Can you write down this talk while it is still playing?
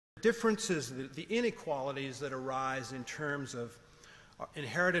differences, the inequalities that arise in terms of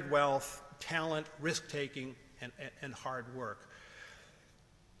inherited wealth, talent, risk-taking, and hard work.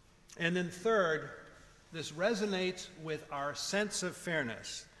 And then third, this resonates with our sense of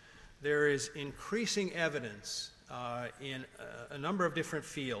fairness. There is increasing evidence in a number of different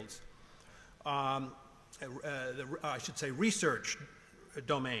fields, I should say research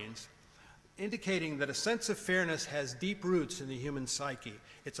domains, indicating that a sense of fairness has deep roots in the human psyche.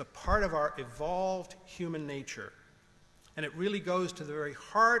 It's a part of our evolved human nature. And it really goes to the very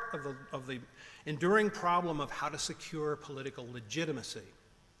heart of the enduring problem of how to secure political legitimacy.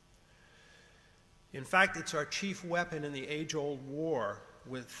 In fact, it's our chief weapon in the age-old war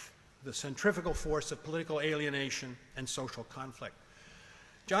with the centrifugal force of political alienation and social conflict.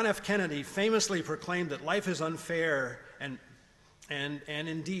 John F. Kennedy famously proclaimed that life is unfair and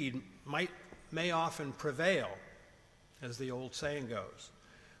indeed may often prevail, as the old saying goes.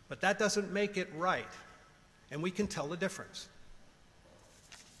 But that doesn't make it right, and we can tell the difference.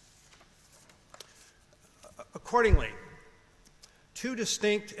 Accordingly, two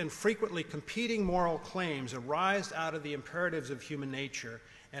distinct and frequently competing moral claims arise out of the imperatives of human nature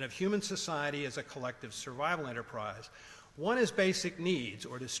and of human society as a collective survival enterprise. One is basic needs,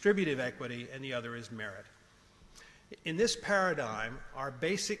 or distributive equity, and the other is merit. In this paradigm, our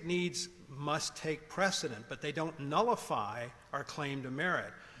basic needs must take precedent, but they don't nullify our claim to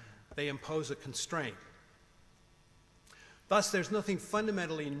merit. They impose a constraint. Thus, there's nothing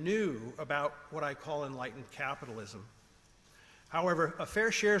fundamentally new about what I call enlightened capitalism. However, a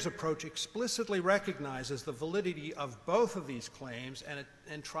fair shares approach explicitly recognizes the validity of both of these claims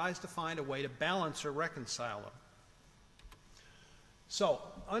and tries to find a way to balance or reconcile them. So,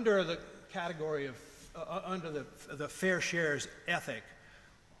 under the category of, under the fair shares ethic,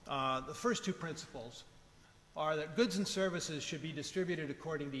 the first two principles are that goods and services should be distributed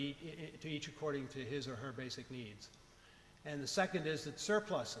according to each according to his or her basic needs. And the second is that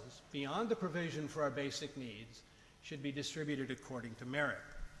surpluses, beyond the provision for our basic needs, should be distributed according to merit.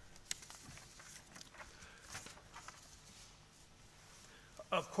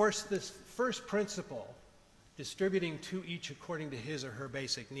 Of course, this first principle, distributing to each according to his or her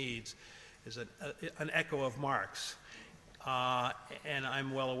basic needs, is an echo of Marx, and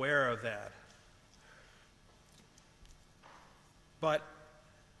I'm well aware of that. But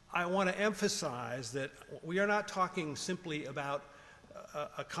I want to emphasize that we are not talking simply about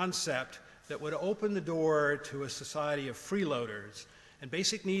a concept that would open the door to a society of freeloaders, and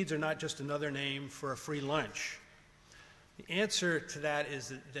basic needs are not just another name for a free lunch. The answer to that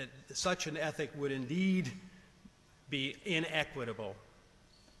is that such an ethic would indeed be inequitable.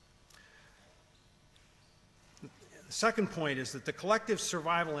 The second point is that the collective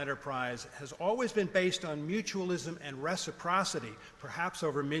survival enterprise has always been based on mutualism and reciprocity, perhaps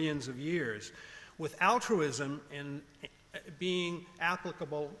over millions of years, with altruism being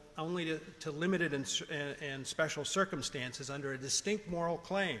applicable only to limited and special circumstances under a distinct moral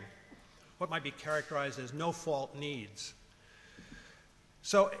claim, what might be characterized as no-fault needs.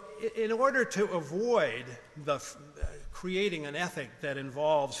 So in order to avoid creating an ethic that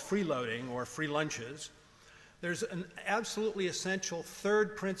involves freeloading or free lunches, there's an absolutely essential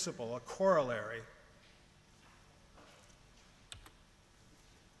third principle, a corollary.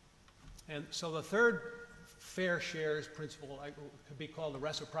 And so the third fair shares principle could be called the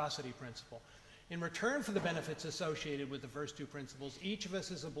reciprocity principle. In return for the benefits associated with the first two principles, each of us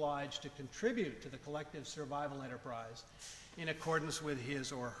is obliged to contribute to the collective survival enterprise in accordance with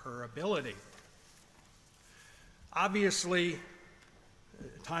his or her ability. Obviously,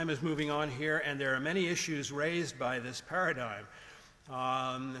 time is moving on here, and there are many issues raised by this paradigm.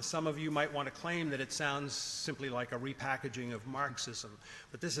 Some of you might want to claim that it sounds simply like a repackaging of Marxism,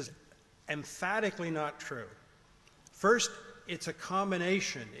 but this is emphatically not true. First, it's a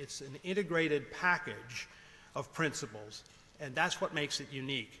combination, it's an integrated package of principles, and that's what makes it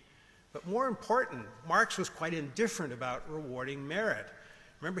unique. But more important, Marx was quite indifferent about rewarding merit.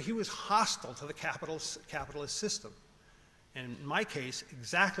 Remember, he was hostile to the capitalist system. And in my case,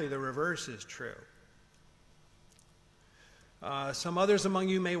 exactly the reverse is true. Some others among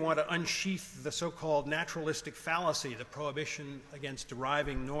you may want to unsheath the so-called naturalistic fallacy, the prohibition against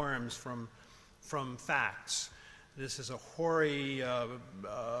deriving norms from facts. This is a hoary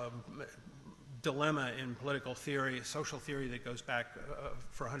dilemma in political theory, social theory that goes back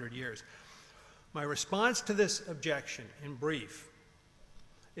for 100 years. My response to this objection, in brief,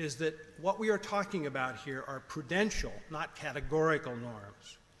 is that what we are talking about here are prudential, not categorical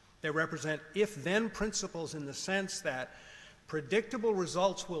norms. They represent if-then principles in the sense that predictable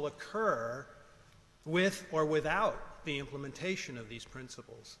results will occur with or without the implementation of these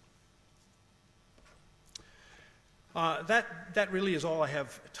principles. That really is all I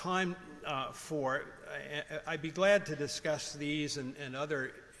have time for. I'd be glad to discuss these and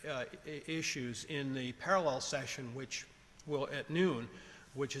other issues in the parallel session, which will at noon,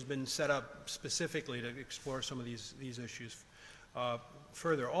 which has been set up specifically to explore some of these issues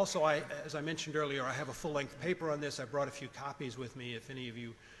further. Also, as I mentioned earlier, I have a full-length paper on this. I brought a few copies with me if any of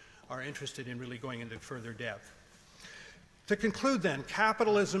you are interested in really going into further depth. To conclude then,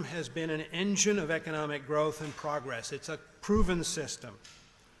 capitalism has been an engine of economic growth and progress. It's a proven system.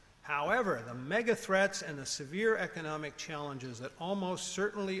 However, the mega threats and the severe economic challenges that almost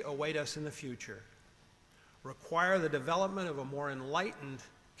certainly await us in the future require the development of a more enlightened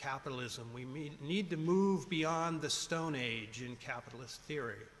capitalism. We need to move beyond the Stone Age in capitalist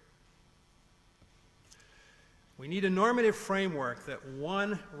theory. We need a normative framework that,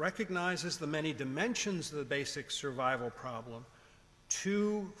 one, recognizes the many dimensions of the basic survival problem,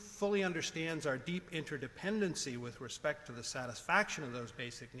 two, fully understands our deep interdependency with respect to the satisfaction of those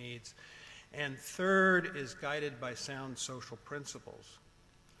basic needs, and third, is guided by sound social principles.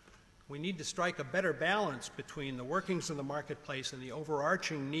 We need to strike a better balance between the workings of the marketplace and the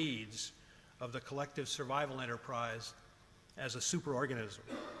overarching needs of the collective survival enterprise as a superorganism.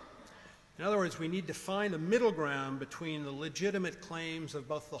 In other words, we need to find a middle ground between the legitimate claims of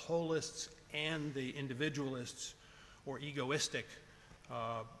both the holists and the individualists or egoistic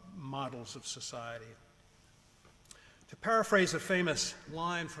models of society. To paraphrase a famous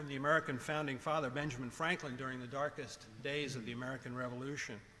line from the American founding father, Benjamin Franklin, during the darkest days of the American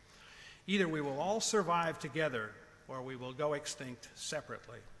Revolution, either we will all survive together or we will go extinct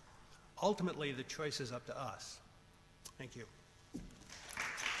separately. Ultimately, the choice is up to us. Thank you.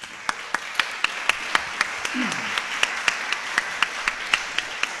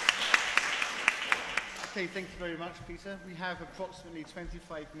 Okay, thank you very much, Peter. We have approximately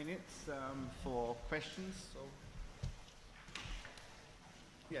 25 minutes for questions. So,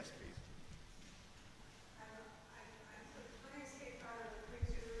 yes, please. My name is Kate Farrell at Queen's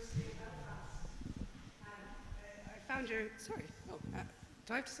University in Belfast. I found your, sorry,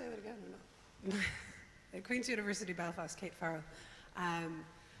 do I have to say that again or not? At Queen's University Belfast, Kate Farrell.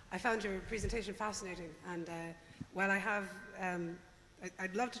 I found your presentation fascinating, and while I have,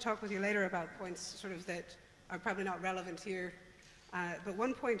 I'd love to talk with you later about points sort of that are probably not relevant here, but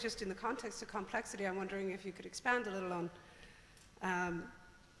one point just in the context of complexity, I'm wondering if you could expand a little on, I'm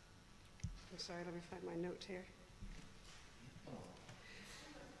sorry, let me find my note here.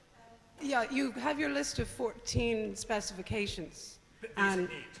 Yeah, you have your list of 14 specifications. Basic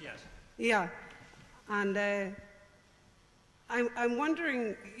needs, yes. Yeah, and I'm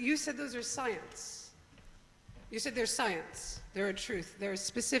wondering, you said those are science. You said they're science, they're a truth, they're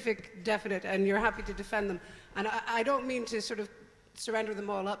specific, definite, and you're happy to defend them. And I don't mean to sort of surrender them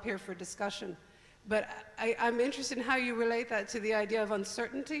all up here for discussion, but I'm interested in how you relate that to the idea of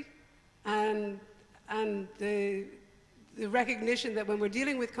uncertainty and the recognition that when we're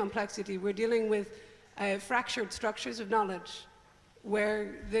dealing with complexity, we're dealing with fractured structures of knowledge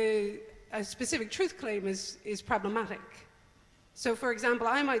where a specific truth claim is problematic. So, for example,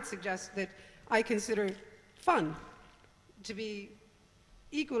 I might suggest that I consider fun to be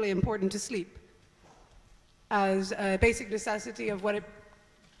equally important to sleep as a basic necessity of what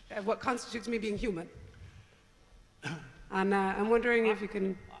constitutes me being human. And I'm wondering if you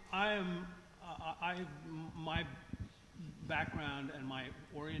can... My background and my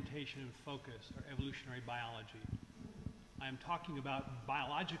orientation and focus are evolutionary biology. I'm talking about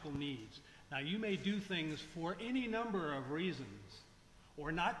biological needs. Now, you may do things for any number of reasons,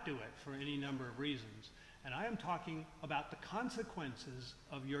 or not do it for any number of reasons. And I am talking about the consequences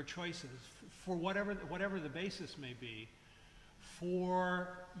of your choices for whatever the basis may be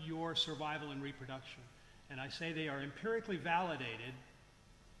for your survival and reproduction. And I say they are empirically validated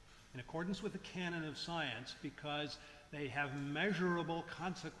in accordance with the canon of science because they have measurable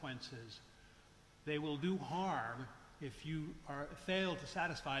consequences. They will do harm if you fail to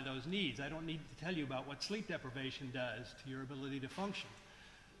satisfy those needs. I don't need to tell you about what sleep deprivation does to your ability to function.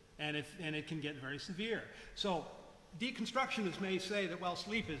 And it can get very severe. So deconstructionists may say that, well,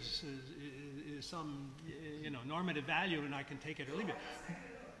 sleep is some normative value and I can take it or leave it.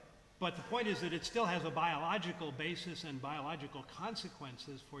 But the point is that it still has a biological basis and biological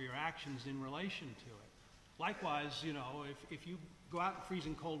consequences for your actions in relation to it. Likewise, if you go out in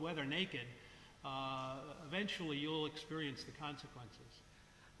freezing cold weather naked, eventually you'll experience the consequences.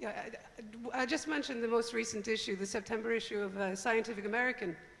 Yeah, I just mentioned the most recent issue, the September issue of Scientific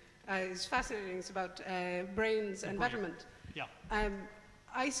American. It's fascinating. It's about brains and betterment. Yeah.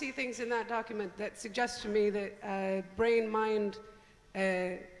 I see things in that document that suggest to me that brain-mind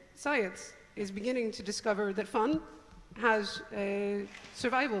science is beginning to discover that fun has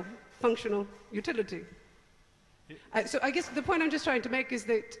survival functional utility. So I guess the point I'm just trying to make is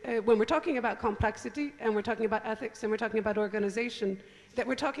that when we're talking about complexity and we're talking about ethics and we're talking about organization, that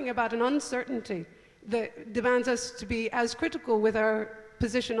we're talking about an uncertainty that demands us to be as critical with our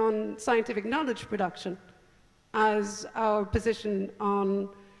position on scientific knowledge production as our position on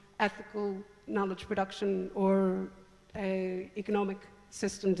ethical knowledge production or economic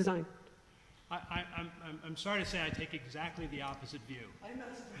system design. I'm sorry to say I take exactly the opposite view.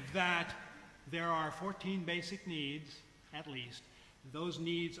 That there are 14 basic needs, at least. Those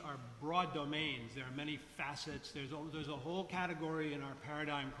needs are broad domains. There are many facets. There's a whole category in our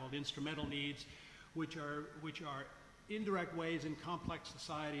paradigm called instrumental needs, which are indirect ways in complex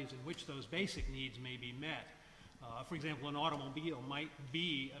societies in which those basic needs may be met. For example, an automobile might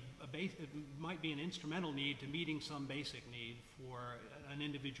be an instrumental need to meeting some basic need for an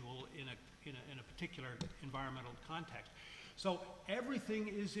individual in a particular environmental context. So everything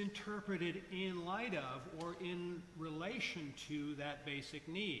is interpreted in light of or in relation to that basic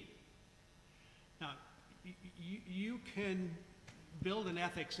need. Now, you can build an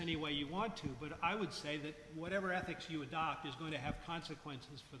ethics any way you want to, but I would say that whatever ethics you adopt is going to have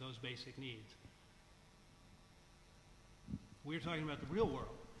consequences for those basic needs. We're talking about the real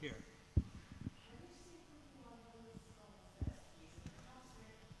world here.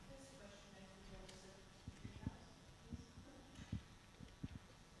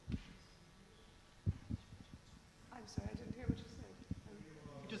 I'm sorry, I didn't hear what you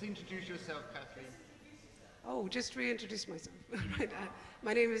said. Just introduce yourself, Kathleen. Oh, just reintroduce myself. Right.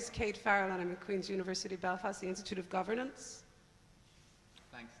 My name is Kate Farrell, and I'm at Queen's University Belfast, the Institute of Governance.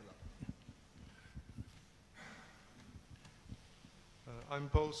 Thanks a lot. I'm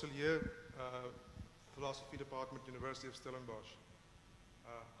Paul Soulier, Philosophy Department, University of Stellenbosch.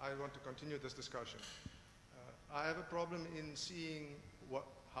 I want to continue this discussion. I have a problem in seeing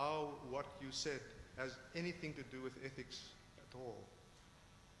how what you said has anything to do with ethics at all.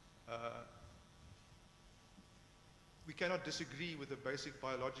 We cannot disagree with the basic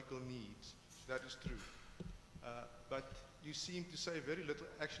biological needs. That is true. But you seem to say very little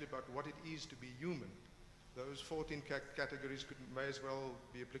actually about what it is to be human. Those 14 categories may as well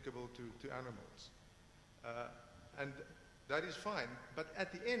be applicable to animals. And that is fine. But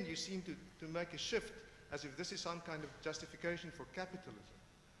at the end, you seem to make a shift as if this is some kind of justification for capitalism.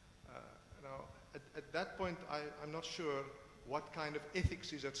 Now, at that point, I'm not sure what kind of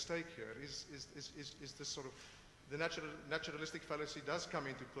ethics is at stake here. Is this sort of, the naturalistic fallacy does come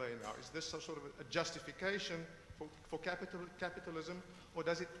into play now. Is this sort of a justification for capitalism, or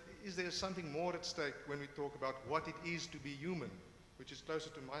is there something more at stake when we talk about what it is to be human, which is closer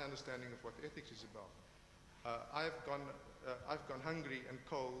to my understanding of what ethics is about? I've gone hungry and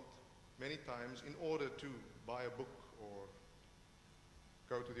cold many times in order to buy a book or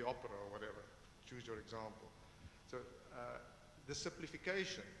go to the opera or whatever. Choose your example. So the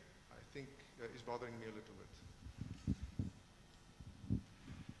simplification, I think, is bothering me a little bit.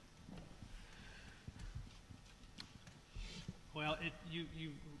 Well,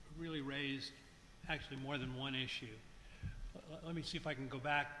 you really raised actually more than one issue. Let me see if I can go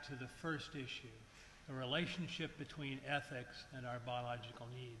back to the first issue, the relationship between ethics and our biological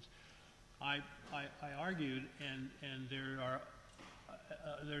needs. I argued, and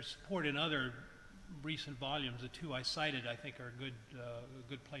there's support in other recent volumes. The two I cited, I think, are a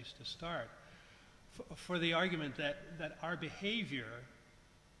good place to start, for the argument that our behavior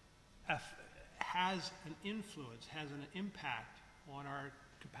has an influence, has an impact on our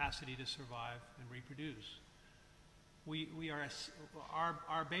capacity to survive and reproduce.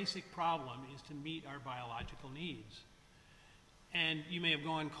 Our basic problem is to meet our biological needs. And you may have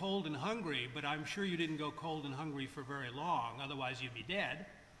gone cold and hungry, but I'm sure you didn't go cold and hungry for very long, otherwise you'd be dead.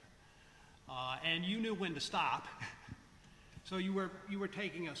 And you knew when to stop. So you were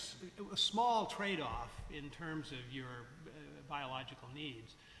taking a small trade-off in terms of your biological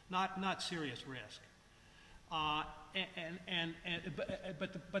needs, not serious risk.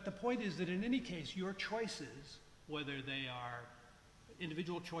 But the point is that in any case, your choices, whether they are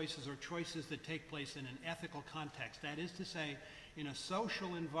individual choices or choices that take place in an ethical context, that is to say, in a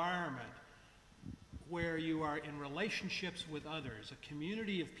social environment where you are in relationships with others, a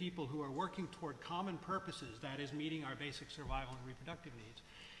community of people who are working toward common purposes, that is meeting our basic survival and reproductive needs,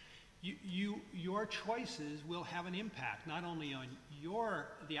 your choices will have an impact not only on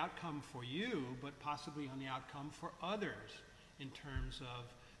the outcome for you, but possibly on the outcome for others in terms of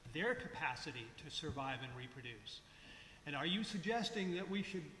their capacity to survive and reproduce. And are you suggesting that we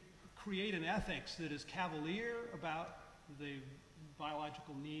should create an ethics that is cavalier about the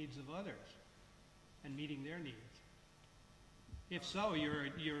biological needs of others and meeting their needs? If so,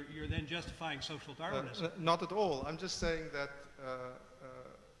 you're then justifying social Darwinism. Not at all. I'm just saying that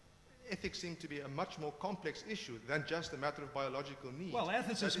ethics seem to be a much more complex issue than just a matter of biological needs. Well,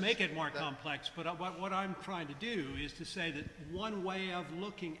 ethicists make it more complex, but what I'm trying to do is to say that one way of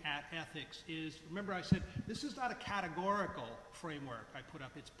looking at ethics is, remember I said, this is not a categorical framework I put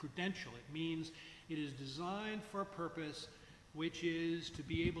up, it's prudential. It means it is designed for a purpose which is to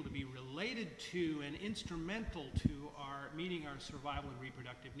be able to be related to and instrumental to our meeting our survival and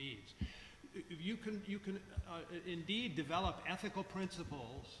reproductive needs. You can indeed develop ethical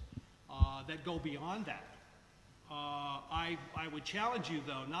principles that go beyond that. I would challenge you,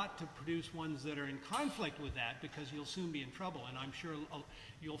 though, not to produce ones that are in conflict with that, because you'll soon be in trouble, and I'm sure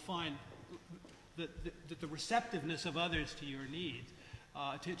you'll find that the receptiveness of others to your needs,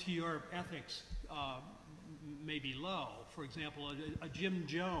 to your ethics, may be low. For example, a Jim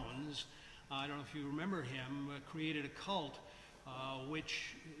Jones, I don't know if you remember him, created a cult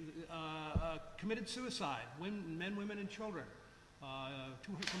which committed suicide, men, women, and children.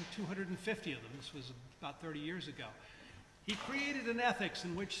 250 of them. This was about 30 years ago. He created an ethics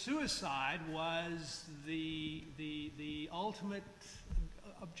in which suicide was the ultimate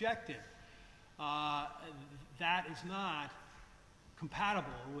objective. That is not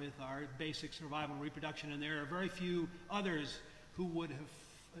compatible with our basic survival and reproduction, and there are very few others who would have,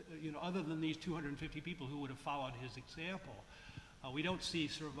 other than these 250 people who would have followed his example. We don't see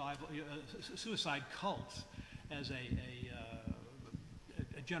suicide cults as a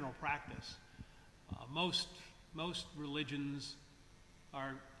general practice. Most religions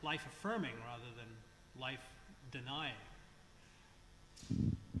are life-affirming rather than life-denying.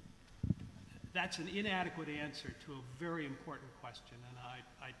 That's an inadequate answer to a very important question, and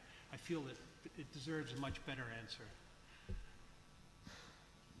I feel that it deserves a much better answer.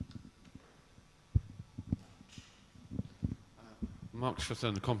 Mark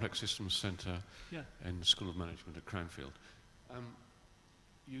Schwether, the Complex Systems Centre in the School of Management at Cranfield.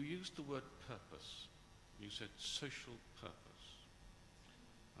 You used the word purpose. You said social purpose.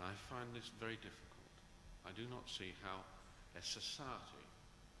 And I find this very difficult. I do not see how a society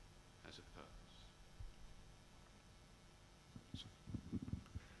has a purpose.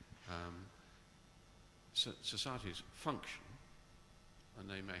 Societies function, and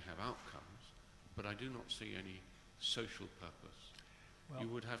they may have outcomes, but I do not see any social purpose. Well, you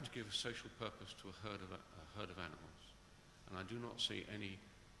would have to give a social purpose to a herd of animals, and I do not see any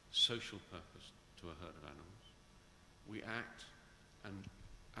social purpose to a herd of animals. We act, and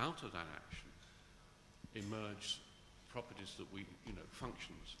out of that action emerge properties that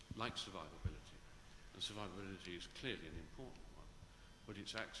functions like survivability. And survivability is clearly an important one, but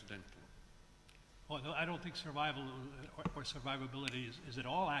it's accidental. Well, no, I don't think survival or survivability is at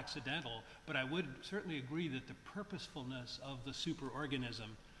all accidental, but I would certainly agree that the purposefulness of the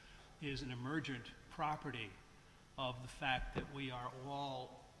superorganism is an emergent property of the fact that we are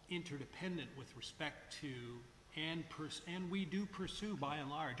all interdependent with respect to and we do pursue, by and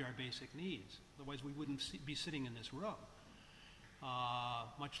large, our basic needs. Otherwise, we wouldn't be sitting in this room,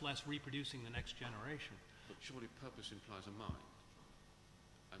 much less reproducing the next generation. But surely purpose implies a mind.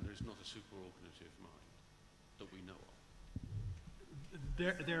 And there is not a superorganitive mind that we know of.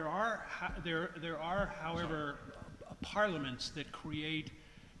 There are, however, parliaments that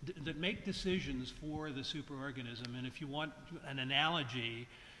make decisions for the superorganism. And if you want an analogy,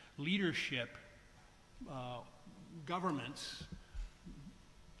 leadership, governments,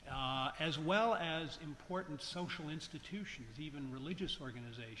 as well as important social institutions, even religious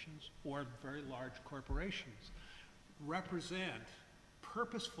organizations or very large corporations, are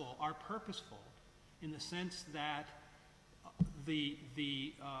purposeful in the sense that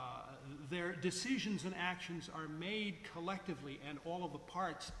their decisions and actions are made collectively, and all of the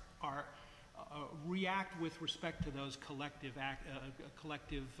parts react with respect to those collective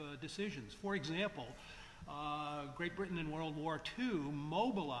decisions. For example, Great Britain in World War II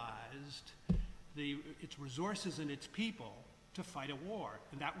mobilized its resources and its people to fight a war,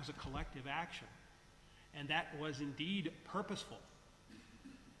 and that was a collective action, and that was indeed purposeful.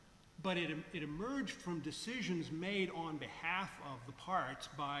 But it emerged from decisions made on behalf of the parts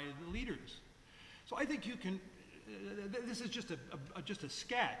by the leaders. So I think you can. This is just a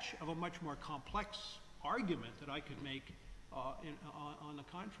sketch of a much more complex argument that I could make on the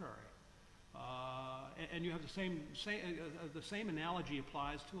contrary. And you have the same analogy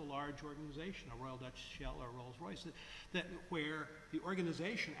applies to a large organization, a Royal Dutch Shell or Rolls-Royce, where the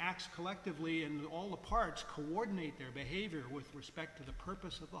organization acts collectively and all the parts coordinate their behavior with respect to the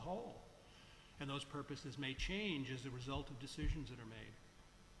purpose of the whole. And those purposes may change as a result of decisions that are made,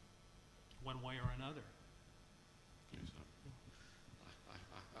 one way or another. Yes,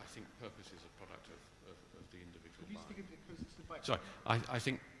 I think purpose is a product of the individual mind. Sorry, I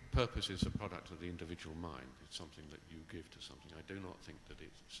think purpose is a product of the individual mind. It's something that you give to something. I do not think that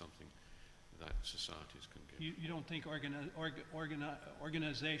it's something that societies can give. You don't think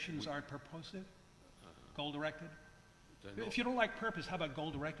organizations are purposive, goal-directed? If you don't like purpose, how about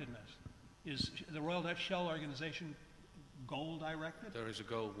goal-directedness? Is the Royal Dutch Shell organization goal-directed? There is a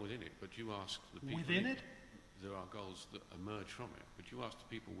goal within it, but you ask the people... Within it? There are goals that emerge from it, but you ask the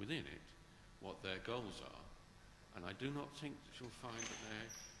people within it what their goals are, and I do not think that you'll find that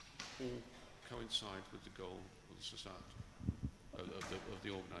they all coincide with the goal of the society, of the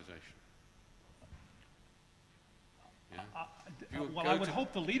organisation. Yeah? Well, I would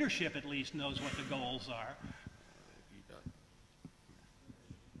hope the leadership at least knows what the goals are.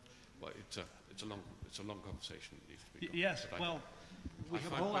 Well, it's a long conversation that needs to be gone. Yes, well, we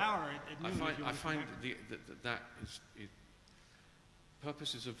have a whole hour at noon. I find that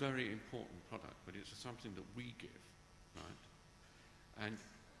purpose is a very important product, but it's something that we give, right? And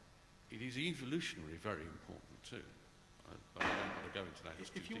it is evolutionary very important too. But I don't want to go into that.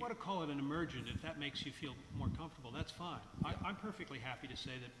 If you want to call it an emergent, if that makes you feel more comfortable, that's fine. Yeah. I'm perfectly happy to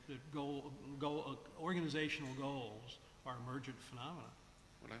say that organizational goals are emergent phenomena.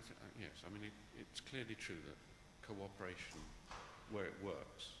 Well, yes. I mean, it's clearly true that cooperation, where it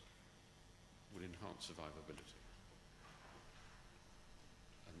works, would enhance survivability.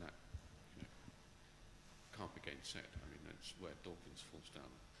 And that, can't be gainsaid. I mean, that's where Dawkins falls down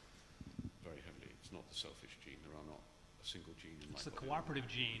very heavily. It's not the selfish gene. There are not a single gene in my body. It's the cooperative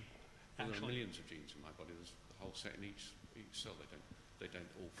gene, actually. There are millions of genes in my body. There's the whole set in each cell. They don't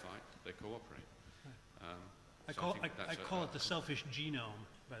all fight. They cooperate. Right. I call it the selfish genome,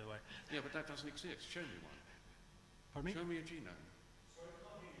 by the way. Yeah, but that doesn't exist. Show me one. Pardon me? Show me a genome.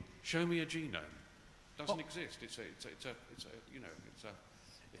 Show me a genome. Doesn't exist. It's an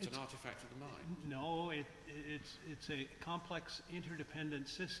artifact of the mind. No, it's a complex interdependent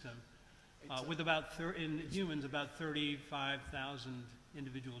system with in humans about 35,000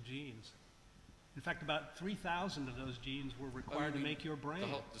 individual genes. In fact, about 3,000 of those genes were required to make your brain.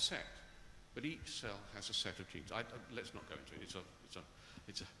 The Sept. But each cell has a set of genes. Let's not go into it.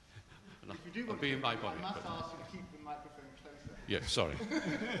 I'll be in my body. I must ask you to keep the microphone closer. Yes, sorry.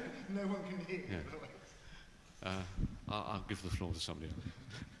 No one can hear you. Yeah. I'll give the floor to somebody else.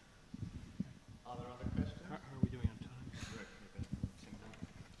 Are there other questions? How are we doing on time?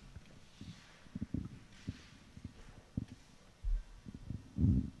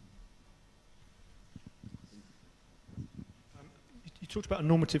 You talked about a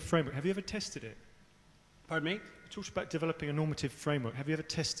normative framework. Have you ever tested it? Pardon me? You talked about developing a normative framework. Have you ever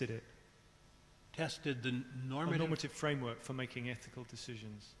tested it? Tested the normative... A normative framework for making ethical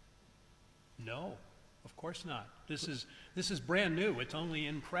decisions? No, of course not. This is brand new. It's only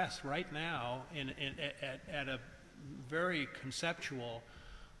in press right now at a very conceptual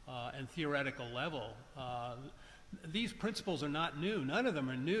and theoretical level. These principles are not new. None of them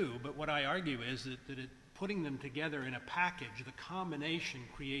are new, but what I argue is that putting them together in a package, the combination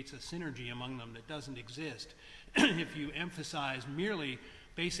creates a synergy among them that doesn't exist if you emphasize merely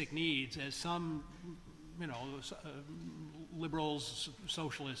basic needs, as some, liberals,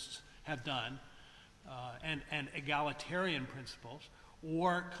 socialists have done, and egalitarian principles,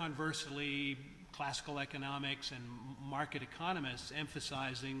 or conversely, classical economics and market economists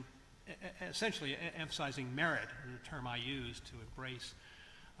essentially emphasizing merit, the term I use to embrace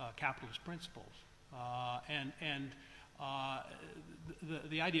capitalist principles.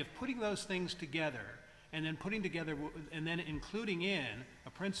 The idea of putting those things together and then including in a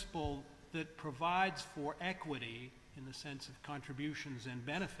principle that provides for equity in the sense of contributions and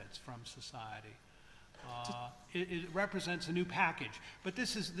benefits from society. It represents a new package. But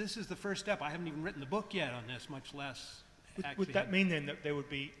this is the first step. I haven't even written the book yet on this, much less actually. Would that mean then that there would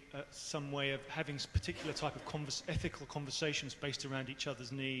be some way of having particular type of ethical conversations based around each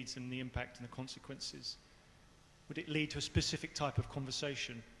other's needs and the impact and the consequences? Would it lead to a specific type of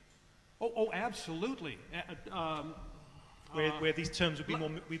conversation? Oh, absolutely. Where these terms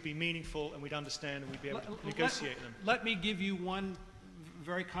would be meaningful and we'd understand and we'd be able to negotiate them. Let me give you one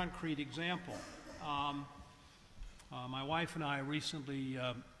very concrete example. My wife and I recently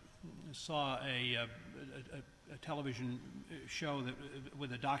saw a television show that,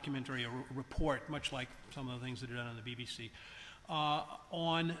 with a documentary, a report, much like some of the things that are done on the BBC,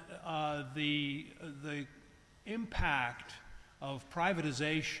 on the impact of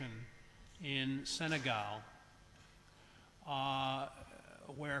privatization in Senegal,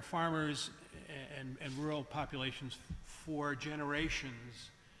 where farmers and rural populations for generations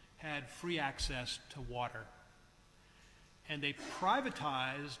had free access to water. And they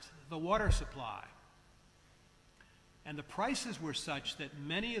privatized the water supply. And the prices were such that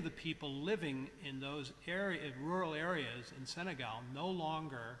many of the people living in those rural areas in Senegal no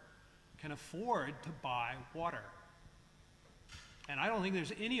longer can afford to buy water. And I don't think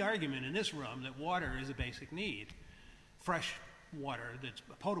there's any argument in this room that water is a basic need. Fresh water, that's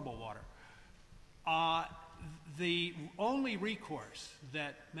potable water. The only recourse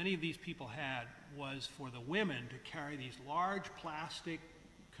that many of these people had was for the women to carry these large plastic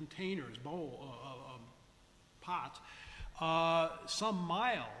containers, pots, some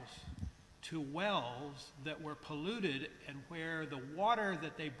miles to wells that were polluted and where the water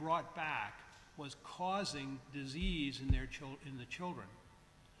that they brought back was causing disease in the children.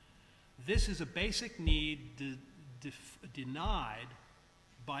 This is a basic need denied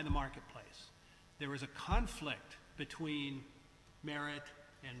by the marketplace. There is a conflict between merit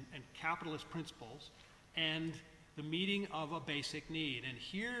and capitalist principles and the meeting of a basic need. And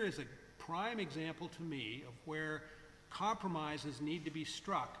here is a prime example to me of where compromises need to be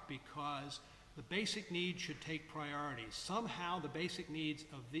struck, because the basic needs should take priority. Somehow the basic needs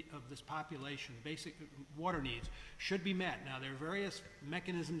of this population, basic water needs, should be met. Now, there are various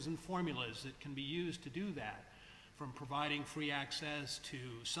mechanisms and formulas that can be used to do that, from providing free access to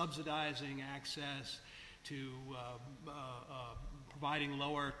subsidizing access to providing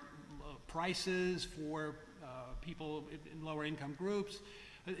lower prices for people in lower income groups.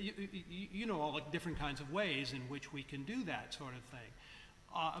 You know all the different kinds of ways in which we can do that sort of thing.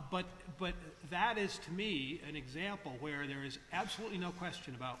 But that is, to me, an example where there is absolutely no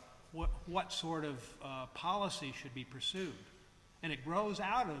question about what sort of policy should be pursued. And it grows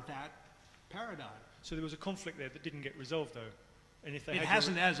out of that paradigm. So there was a conflict there that didn't get resolved, though? And if they it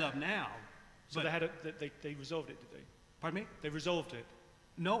hasn't as of now. So they resolved it, did they? Pardon me? They resolved it?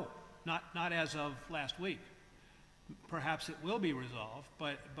 No, not as of last week. Perhaps it will be resolved,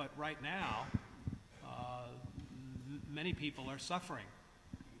 but right now, many people are suffering.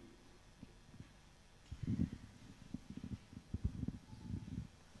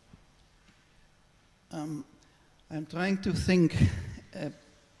 I'm trying to think.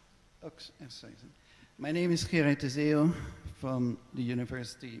 My name is Gerard de Zeeuw from the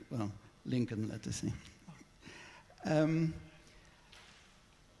university, well, Lincoln, let us say.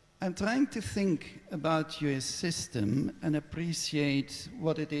 I'm trying to think about your system and appreciate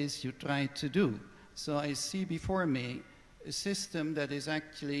what it is you try to do. So I see before me a system that is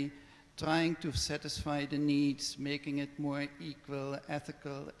actually trying to satisfy the needs, making it more equal,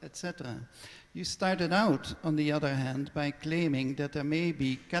 ethical, etc. You started out, on the other hand, by claiming that there may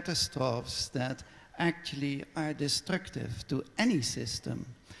be catastrophes that actually are destructive to any system.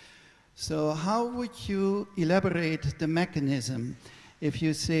 So how would you elaborate the mechanism if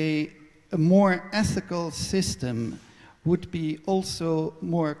you say a more ethical system would be also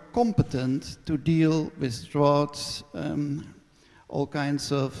more competent to deal with droughts, all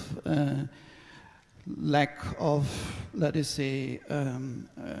kinds of lack of, let us say,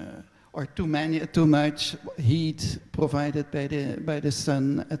 or too much heat provided by the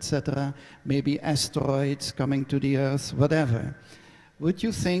sun, etc., maybe asteroids coming to the Earth, whatever. Would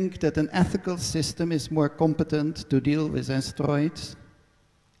you think that an ethical system is more competent to deal with asteroids,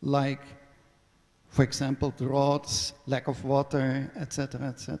 like, for example, droughts, lack of water, etc.,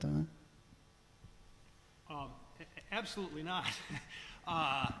 etc.? Absolutely not.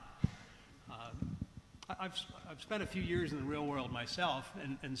 I've spent a few years in the real world myself,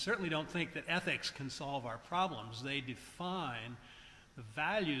 and certainly don't think that ethics can solve our problems. They define the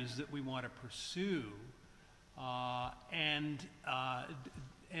values that we want to pursue, and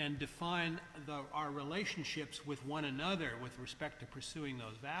define our relationships with one another with respect to pursuing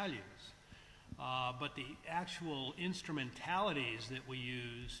those values. But the actual instrumentalities that we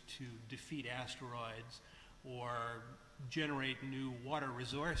use to defeat asteroids or generate new water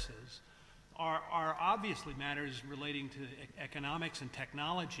resources are obviously matters relating to economics and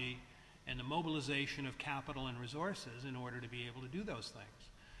technology and the mobilization of capital and resources in order to be able to do those things.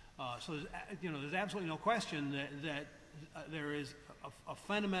 So there's absolutely no question that there is a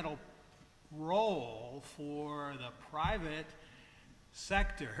fundamental role for the private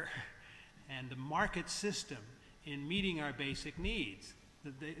sector and the market system in meeting our basic needs.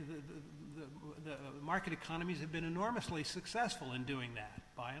 the market economies have been enormously successful in doing that,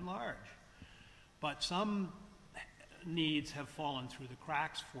 by and large. But some needs have fallen through the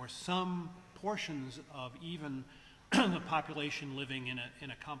cracks for some portions of even the population living in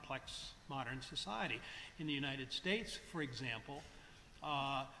a complex modern society. In the United States, for example,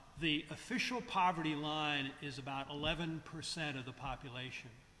 the official poverty line is about 11% of the population.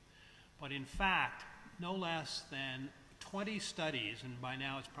 But in fact, no less than 20 studies, and by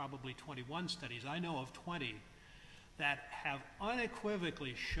now it's probably 21 studies, I know of 20, that have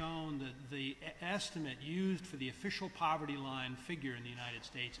unequivocally shown that the estimate used for the official poverty line figure in the United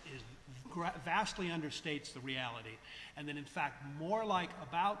States is vastly understates the reality, and that in fact more like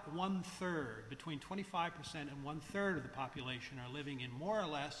about 1/3, between 25% and 1/3 of the population are living in more or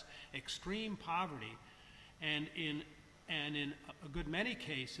less extreme poverty, and in a good many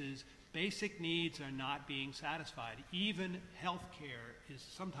cases basic needs are not being satisfied. Even health care is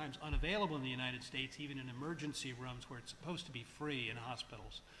sometimes unavailable in the United States, even in emergency rooms where it's supposed to be free in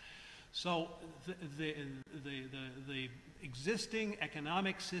hospitals. So the existing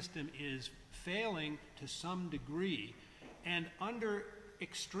economic system is failing to some degree, and under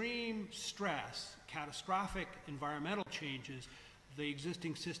extreme stress, catastrophic environmental changes, the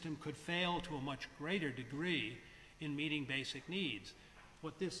existing system could fail to a much greater degree in meeting basic needs.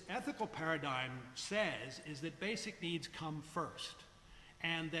 What this ethical paradigm says is that basic needs come first,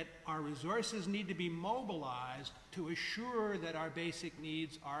 and that our resources need to be mobilized to assure that our basic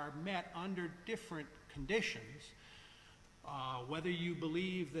needs are met under different conditions. Whether you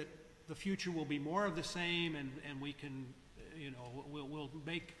believe that the future will be more of the same and we can, we'll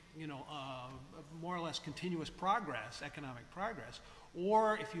make, more or less continuous progress, economic progress,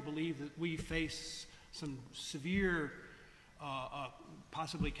 or if you believe that we face some severe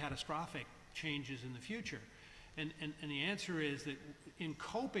possibly catastrophic changes in the future. And the answer is that in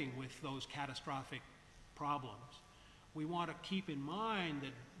coping with those catastrophic problems, we want to keep in mind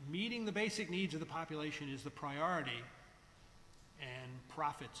that meeting the basic needs of the population is the priority, and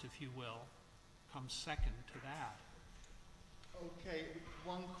profits, if you will, come second to that. Okay,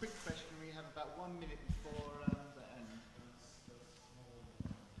 one quick question. We have about 1 minute before the end.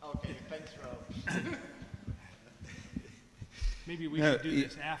 Okay, thanks, Rob. Maybe we should do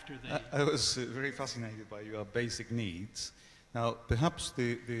this after the... I was very fascinated by your basic needs. Now, perhaps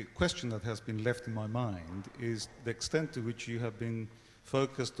the question that has been left in my mind is the extent to which you have been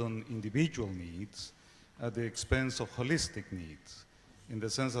focused on individual needs at the expense of holistic needs, in the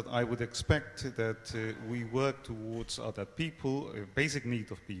sense that I would expect that we work towards that people, a basic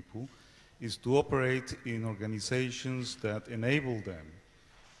need of people, is to operate in organizations that enable them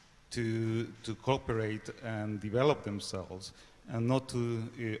to cooperate and develop themselves, and not to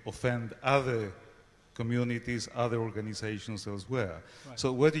offend other communities, other organizations elsewhere. Right.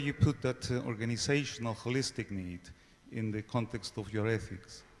 So where do you put that organizational holistic need in the context of your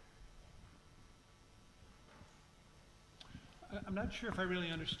ethics? I'm not sure if I really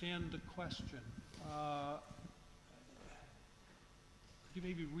understand the question. Could you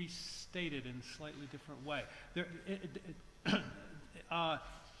maybe restate it in a slightly different way?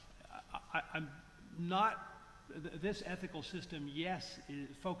 I'm not... This ethical system, yes,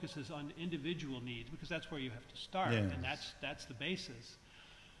 it focuses on individual needs, because that's where you have to start, yes. And that's the basis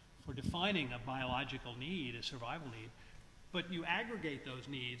for defining a biological need, a survival need. But you aggregate those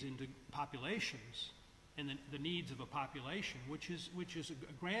needs into populations, and the needs of a population, which is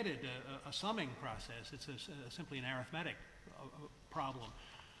granted a summing process. It's simply an arithmetic problem.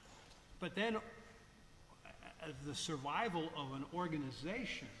 But then the survival of an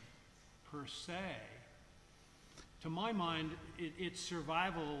organization per se, to my mind, its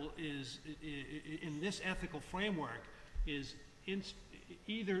survival is, in this ethical framework,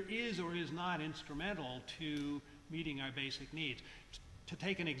 either is or is not instrumental to meeting our basic needs. To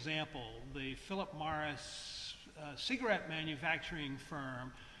take an example, the Philip Morris cigarette manufacturing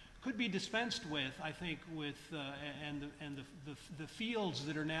firm could be dispensed with, I think, with the fields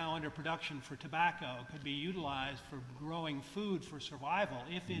that are now under production for tobacco could be utilized for growing food for survival,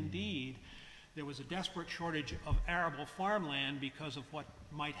 if indeed there was a desperate shortage of arable farmland because of what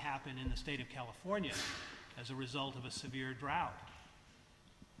might happen in the state of California as a result of a severe drought.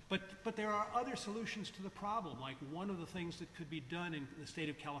 But there are other solutions to the problem. Like, one of the things that could be done in the state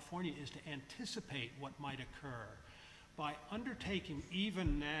of California is to anticipate what might occur by undertaking,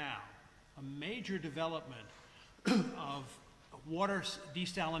 even now, a major development of water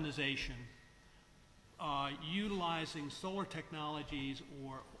desalinization, utilizing solar technologies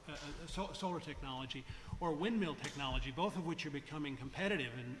or solar technology, or windmill technology, both of which are becoming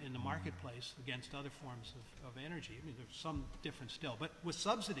competitive in the marketplace against other forms of energy. I mean, there's some difference still. But with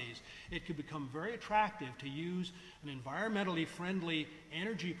subsidies, it could become very attractive to use an environmentally friendly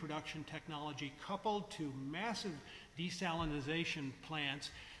energy production technology coupled to massive desalinization plants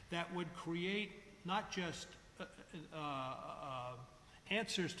that would create not just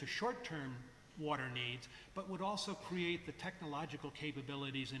answers to short-term water needs, but would also create the technological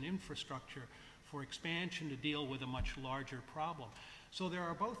capabilities and infrastructure for expansion to deal with a much larger problem. So there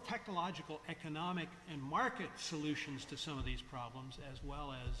are both technological, economic, and market solutions to some of these problems, as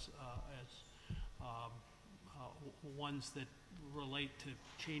well as ones that relate to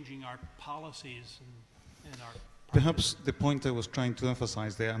changing our policies and our... Perhaps the point I was trying to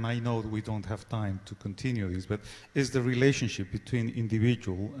emphasize there, and I know that we don't have time to continue this, but is the relationship between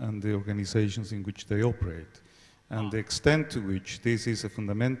individual and the organizations in which they operate, and the extent to which this is a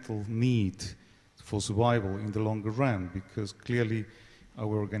fundamental need for survival in the longer run, because clearly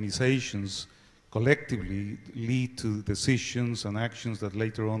our organizations collectively lead to decisions and actions that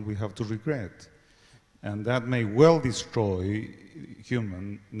later on we have to regret. And that may well destroy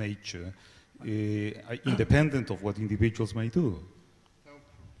human nature, independent of what individuals may do. No,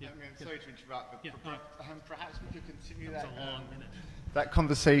 I mean, I'm sorry to interrupt, but perhaps we could continue that was a long minute. That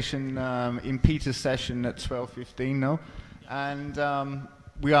conversation in Peter's session at 12:15, no? And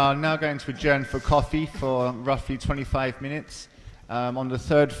we are now going to adjourn for coffee for roughly 25 minutes on the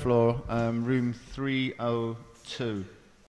third floor, room 302.